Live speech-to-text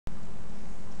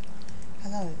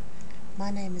Hello,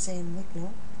 my name is Anne Wignall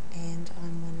and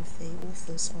I'm one of the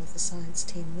authors of the Science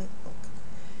 10 Workbook.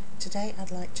 Today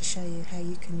I'd like to show you how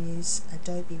you can use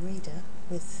Adobe Reader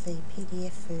with the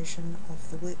PDF version of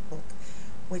the workbook,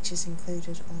 which is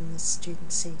included on the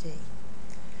student CD.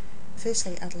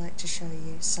 Firstly, I'd like to show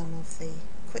you some of the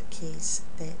quick keys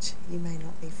that you may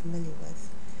not be familiar with.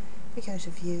 If we go to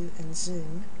View and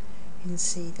Zoom, you can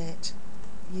see that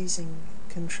using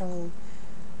Control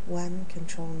 1,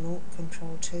 Control 0,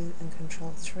 Control 2 and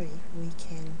Control 3 we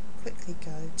can quickly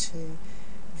go to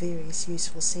various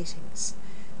useful settings.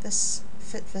 This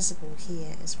Fit Visible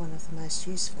here is one of the most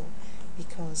useful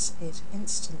because it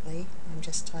instantly, I'm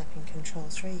just typing Control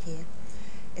 3 here,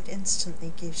 it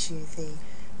instantly gives you the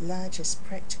largest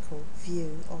practical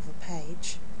view of a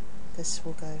page. This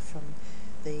will go from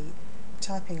the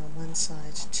typing on one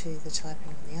side to the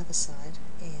typing on the other side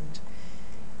and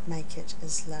make it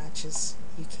as large as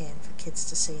you can for kids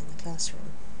to see in the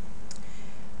classroom.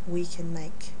 We can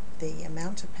make the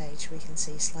amount of page we can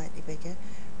see slightly bigger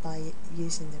by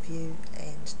using the view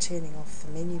and turning off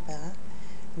the menu bar.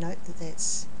 Note that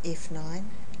that's F9,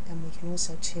 and we can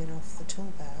also turn off the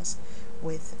toolbars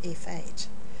with F8.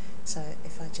 So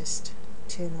if I just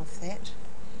turn off that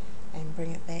and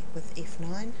bring it back with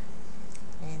F9,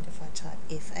 and if I type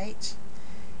F8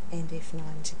 and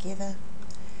F9 together,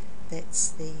 that's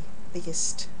the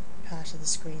biggest part of the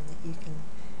screen that you can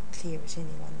clear at any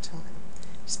one time.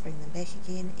 Just bring them back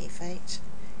again, F8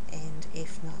 and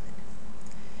F9.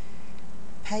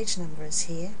 Page number is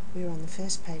here. We're on the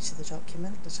first page of the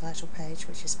document, the title page,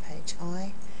 which is page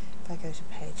I. If I go to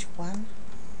page 1,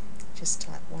 just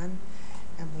type 1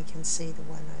 and we can see the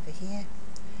 1 over here.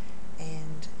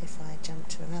 And if I jump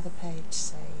to another page,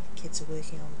 say kids are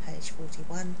working on page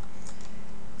 41,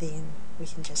 then we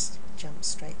can just jump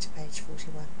straight to page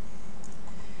 41.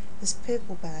 This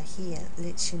purple bar here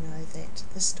lets you know that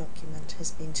this document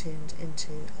has been turned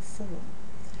into a form,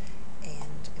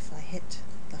 and if I hit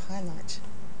the highlight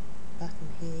button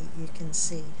here, you can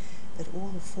see that all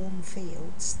the form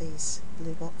fields, these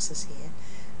blue boxes here,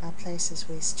 are places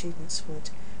where students would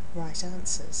write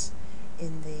answers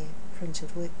in their printed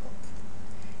workbook.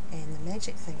 And the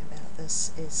magic thing about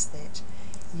this is that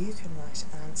you can write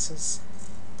answers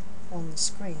on the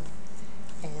screen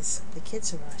as the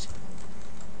kids are writing them.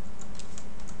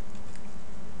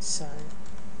 So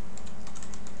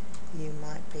you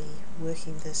might be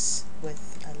working this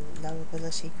with a low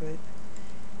ability group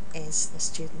as the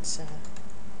students are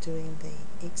doing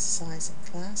the exercise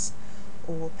in class,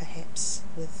 or perhaps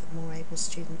with more able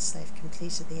students, they've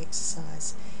completed the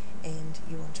exercise and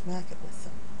you want to mark it with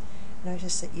them.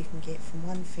 Notice that you can get from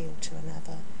one field to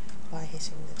another by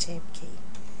hitting the Tab key.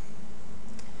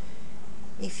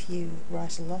 If you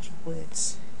write a lot of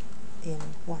words in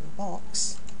one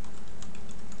box,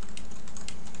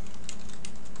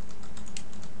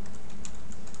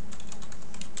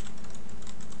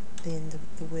 then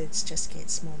the words just get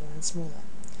smaller and smaller.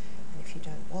 And if you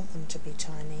don't want them to be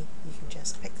tiny, you can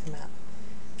just pick them up,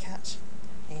 cut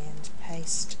and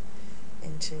paste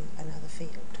into another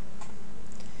field.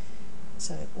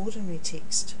 So ordinary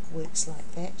text works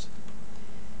like that.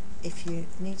 If you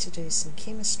need to do some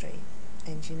chemistry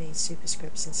and you need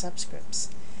superscripts and subscripts,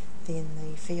 then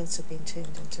the fields have been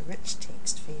turned into rich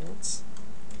text fields.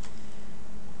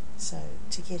 So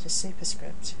to get a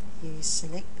superscript, you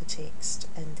select the text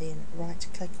and then right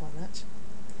click on it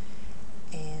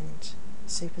and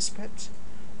superscript,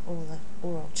 or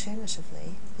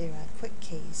alternatively there are quick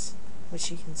keys which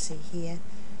you can see here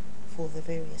for the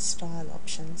various style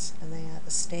options, and they are the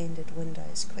standard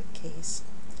Windows quick keys.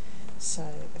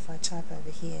 So if I type over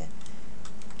here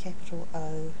capital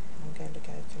O, I'm going to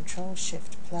go Control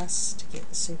Shift plus to get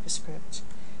the superscript,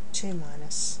 2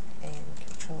 minus, and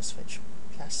Control Switch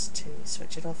plus to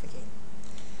switch it off again.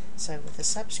 So with the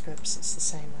subscripts it's the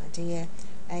same idea,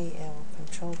 AL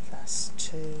Control plus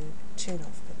 2, turn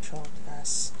off Control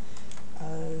plus,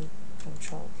 O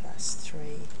Control plus 3,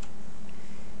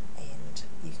 and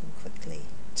you can quickly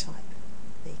type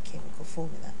the chemical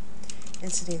formula.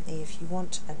 Incidentally, if you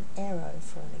want an arrow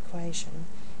for an equation,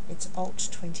 it's Alt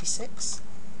 26,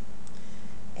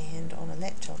 and on a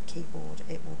laptop keyboard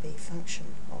it will be Function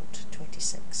Alt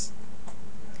 26.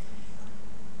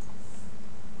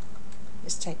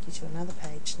 Let's take you to another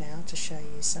page now to show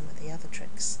you some of the other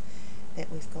tricks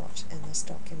that we've got in this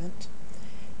document.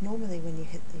 Normally when you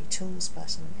hit the Tools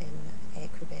button in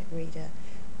Acrobat Reader,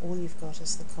 all you've got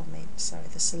is the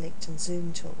Select and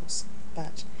Zoom tools,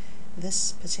 but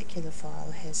this particular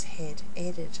file has had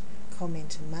added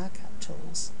Comment and Markup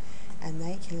tools, and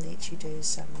they can let you do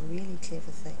some really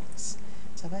clever things.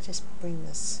 So if I just bring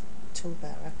this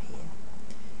toolbar up here,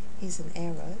 here's an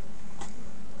arrow.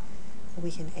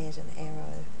 We can add an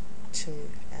arrow to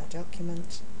our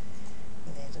document.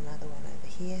 We'll add another one over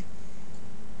here.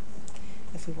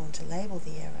 If we want to label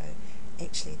the arrow,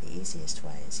 actually the easiest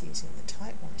way is using the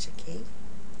Typewriter key.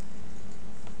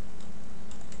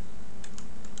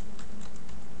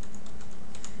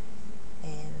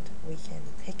 And we can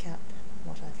pick up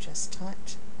what I've just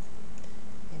typed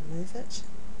and move it.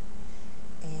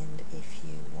 And if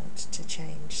you want to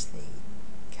change the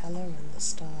colour and the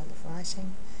style of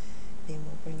writing, then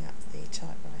we'll bring up the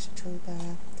Typewriter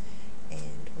toolbar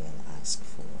and we'll ask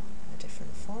for a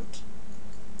different font,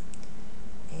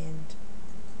 and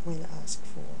we'll ask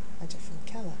for a different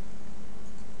colour,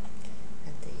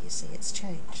 and there you see it's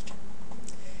changed.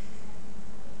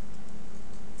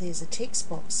 There's a text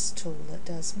box tool that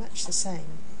does much the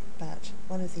same, but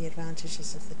one of the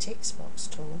advantages of the text box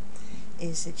tool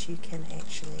is that you can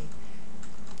actually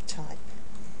type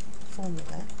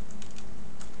formula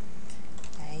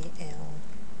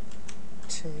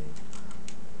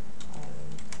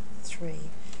AL203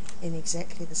 in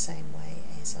exactly the same way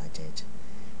as I did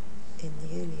in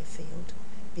the earlier field,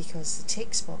 because the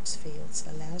text box fields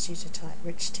allows you to type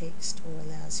rich text or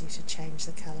allows you to change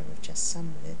the colour of just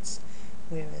some words,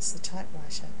 whereas the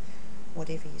typewriter,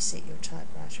 whatever you set your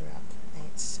typewriter up,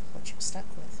 that's what you're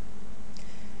stuck with.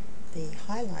 The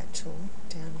highlight tool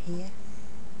down here,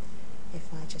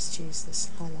 if I just use this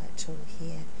highlight tool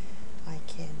here, I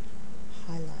can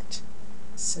highlight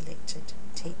selected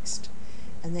text,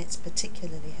 and that's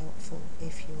particularly helpful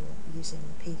if you're using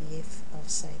the PDF of,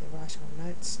 say, the Write On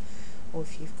Notes, or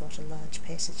if you've got a large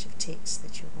passage of text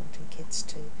that you're wanting kids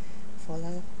to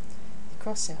follow. The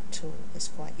cross-out tool is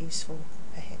quite useful.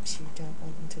 Perhaps you don't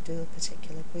want them to do a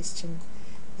particular question,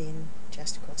 then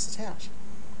just cross it out.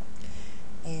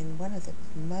 And one of the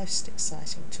most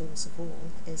exciting tools of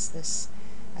all is this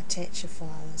attach a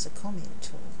file as a comment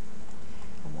tool.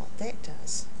 And what that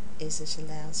does is it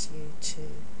allows you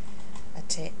to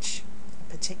attach a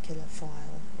particular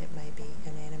file. It may be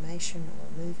an animation or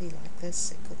a movie like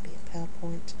this, it could be a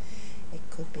PowerPoint, it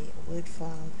could be a Word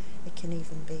file, it can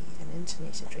even be an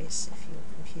internet address if your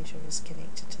computer is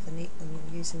connected to the net when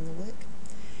you're using the work.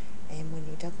 And when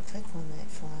you double click on that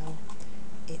file,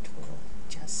 it will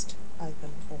just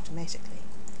open automatically.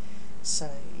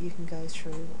 So you can go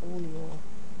through all your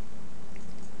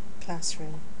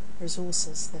classroom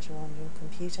resources that are on your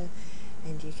computer,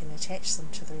 and you can attach them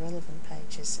to the relevant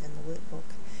pages in the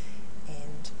workbook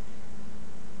and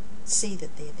see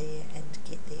that they're there and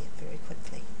get there very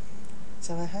quickly.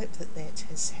 So I hope that that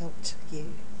has helped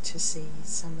you to see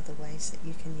some of the ways that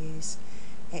you can use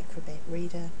Acrobat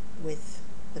Reader with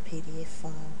the PDF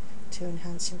file to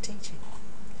enhance your teaching.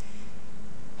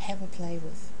 Have a play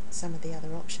with some of the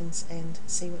other options and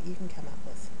see what you can come up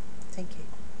with. Thank you.